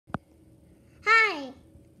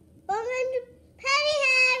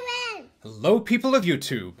Hello people of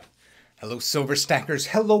YouTube, hello silver stackers,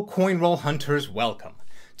 hello coin roll hunters, welcome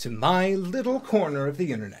to my little corner of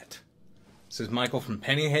the internet. This is Michael from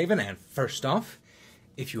Penny Haven, and first off,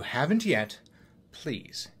 if you haven't yet,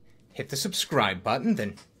 please hit the subscribe button,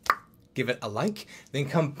 then give it a like, then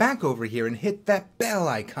come back over here and hit that bell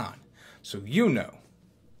icon so you know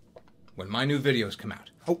when my new videos come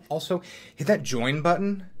out. Oh, also, hit that join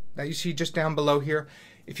button that you see just down below here.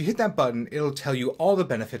 If you hit that button, it'll tell you all the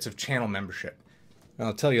benefits of channel membership. And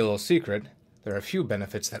I'll tell you a little secret, there are a few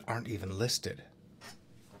benefits that aren't even listed.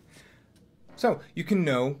 So, you can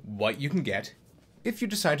know what you can get if you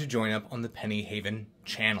decide to join up on the Penny Haven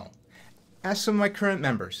channel. Ask some of my current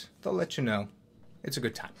members, they'll let you know. It's a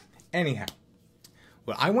good time. Anyhow,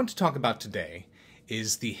 what I want to talk about today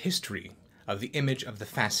is the history of the image of the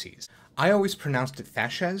Fasces. I always pronounced it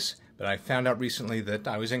Fasces, but I found out recently that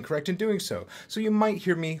I was incorrect in doing so. So you might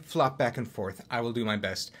hear me flop back and forth. I will do my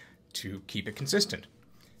best to keep it consistent.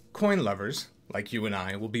 Coin lovers, like you and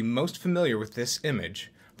I, will be most familiar with this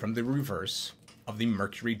image from the reverse of the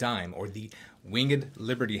Mercury dime, or the Winged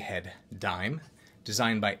Liberty Head dime,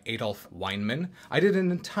 designed by Adolf Weinmann. I did an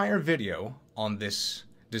entire video on this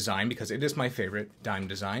design because it is my favorite dime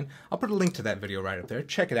design. I'll put a link to that video right up there.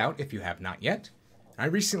 Check it out if you have not yet. I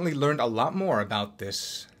recently learned a lot more about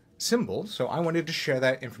this symbol, so I wanted to share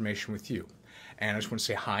that information with you. And I just want to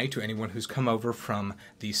say hi to anyone who's come over from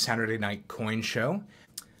the Saturday Night Coin Show.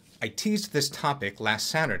 I teased this topic last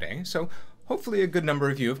Saturday, so hopefully a good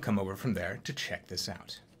number of you have come over from there to check this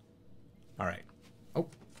out. Alright. Oh,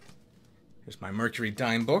 here's my Mercury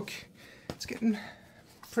dime book. It's getting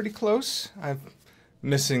pretty close. I'm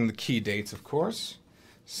missing the key dates, of course,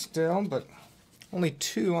 still, but only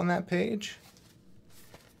 2 on that page.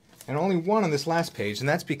 And only 1 on this last page, and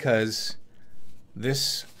that's because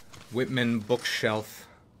this Whitman bookshelf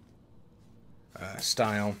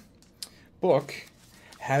style book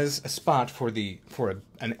has a spot for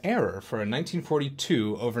an error for a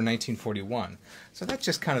 1942 over 1941. So that's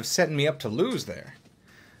just kind of setting me up to lose there.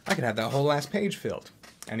 I could have that whole last page filled.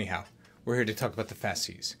 Anyhow, we're here to talk about the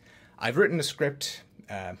Fasces. I've written a script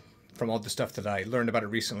from all the stuff that I learned about it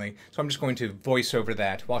recently, so I'm just going to voice over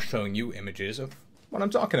that while showing you images of what I'm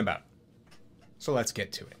talking about. So let's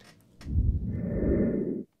get to it.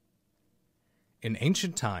 In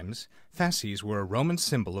ancient times, fasces were a Roman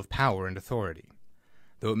symbol of power and authority,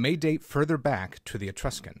 though it may date further back to the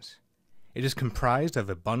Etruscans. It is comprised of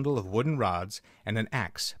a bundle of wooden rods and an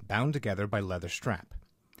axe bound together by leather strap.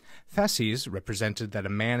 Fasces represented that a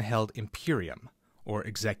man held imperium, or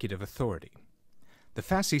executive authority. The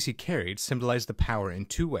fasces he carried symbolized the power in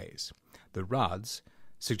 2 ways. The rods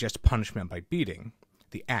suggest punishment by beating.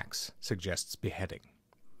 The axe suggests beheading.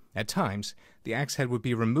 At times, the axe head would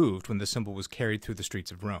be removed when the symbol was carried through the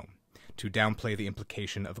streets of Rome, to downplay the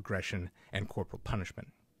implication of aggression and corporal punishment.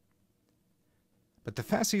 But the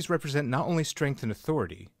fasces represent not only strength and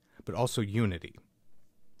authority, but also unity.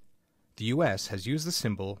 The U.S. has used the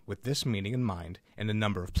symbol with this meaning in mind in a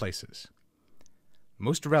number of places.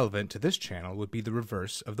 Most relevant to this channel would be the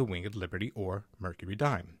reverse of the Winged Liberty or Mercury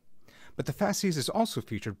dime. But the fasces is also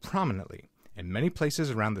featured prominently in many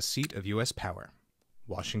places around the seat of U.S. power,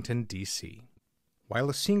 Washington, D.C. While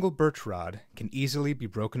a single birch rod can easily be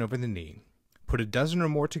broken over the knee, put a dozen or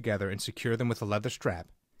more together and secure them with a leather strap,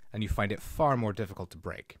 and you find it far more difficult to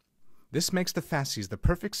break. This makes the fasces the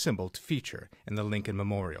perfect symbol to feature in the Lincoln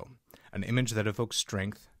Memorial, an image that evokes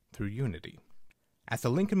strength through unity. At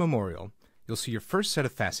the Lincoln Memorial, you'll see your first set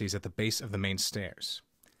of fasces at the base of the main stairs.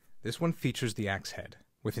 This one features the axe head,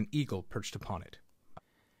 with an eagle perched upon it.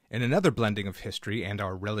 In another blending of history and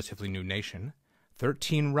our relatively new nation,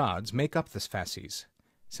 13 rods make up this fasces,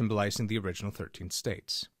 symbolizing the original 13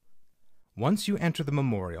 states. Once you enter the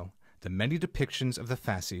memorial, the many depictions of the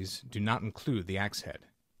fasces do not include the axe head.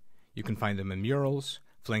 You can find them in murals,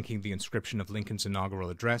 flanking the inscription of Lincoln's inaugural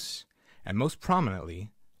address, and most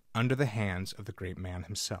prominently, under the hands of the great man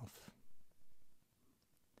himself.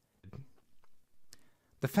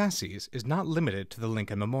 The fasces is not limited to the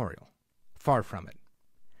Lincoln Memorial. Far from it.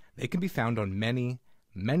 They can be found on many,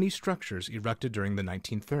 many structures erected during the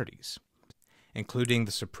 1930s, including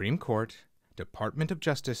the Supreme Court, Department of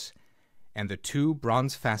Justice, and the 2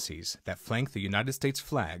 bronze fasces that flank the United States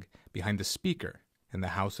flag behind the Speaker in the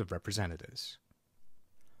House of Representatives.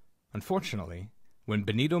 Unfortunately, when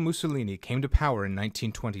Benito Mussolini came to power in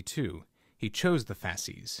 1922, he chose the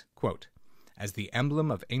fasces, quote, as the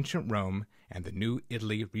emblem of ancient Rome and the new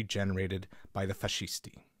Italy regenerated by the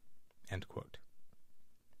fascisti, end quote.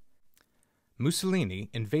 Mussolini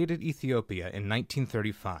invaded Ethiopia in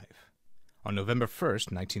 1935. On November 1,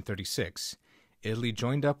 1936, Italy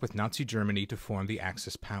joined up with Nazi Germany to form the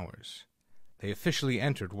Axis powers. they officially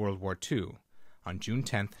entered World War II on June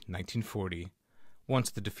 10, 1940, once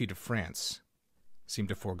the defeat of France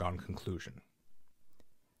seemed a foregone conclusion.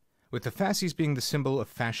 With the fasces being the symbol of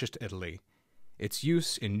fascist Italy, its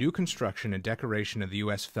use in new construction and decoration in the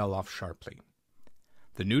U.S. fell off sharply.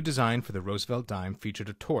 The new design for the Roosevelt dime featured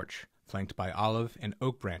a torch flanked by olive and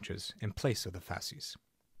oak branches in place of the fasces.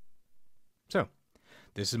 So,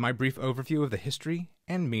 this is my brief overview of the history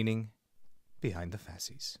and meaning behind the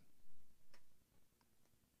fasces.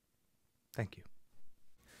 Thank you.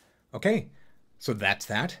 Okay, so that's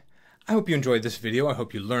that. I hope you enjoyed this video. I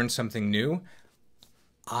hope you learned something new.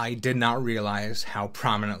 I did not realize how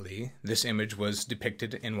prominently this image was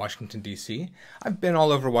depicted in Washington, D.C. I've been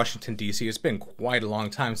all over Washington, D.C. It's been quite a long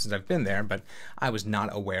time since I've been there, but I was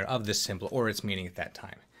not aware of this symbol or its meaning at that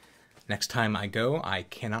time. Next time I go, I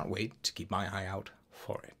cannot wait to keep my eye out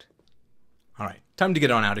for it. All right, time to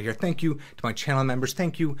get on out of here. Thank you to my channel members.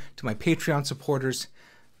 Thank you to my Patreon supporters.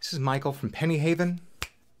 This is Michael from Penny Haven.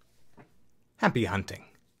 Happy hunting.